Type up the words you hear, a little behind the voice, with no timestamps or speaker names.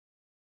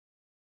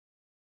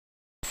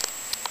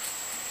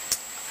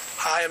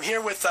Hi, I'm here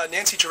with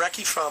Nancy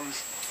Jarecki from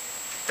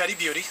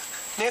BettyBeauty.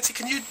 Nancy,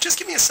 can you just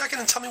give me a second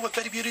and tell me what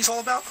BettyBeauty is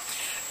all about?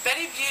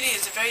 BettyBeauty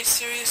is a very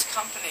serious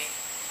company.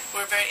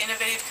 We're a very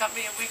innovative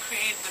company, and we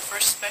created the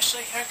first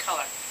special hair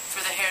color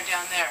for the hair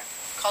down there,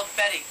 called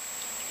Betty.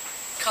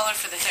 Color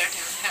for the hair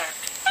down there.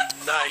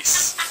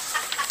 Nice.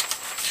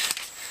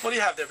 What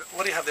do you have there?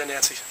 What do you have there,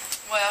 Nancy?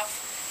 Well,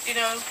 you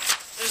know,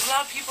 there's a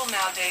lot of people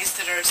nowadays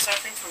that are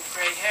suffering from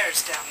gray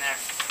hairs down there.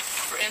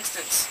 For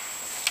instance,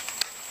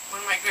 one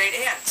of my great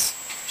aunts,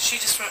 she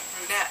just went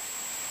brunette.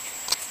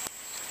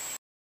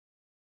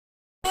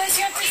 What do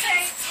you have to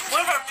say?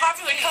 One of our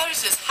popular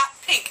colors is hot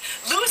pink.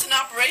 Lewis in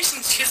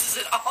Operations uses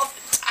it all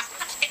the time.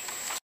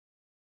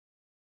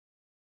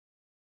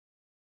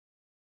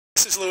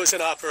 This is Lewis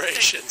in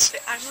Operations.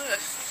 I'm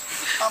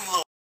Lewis. I'm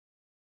Lewis.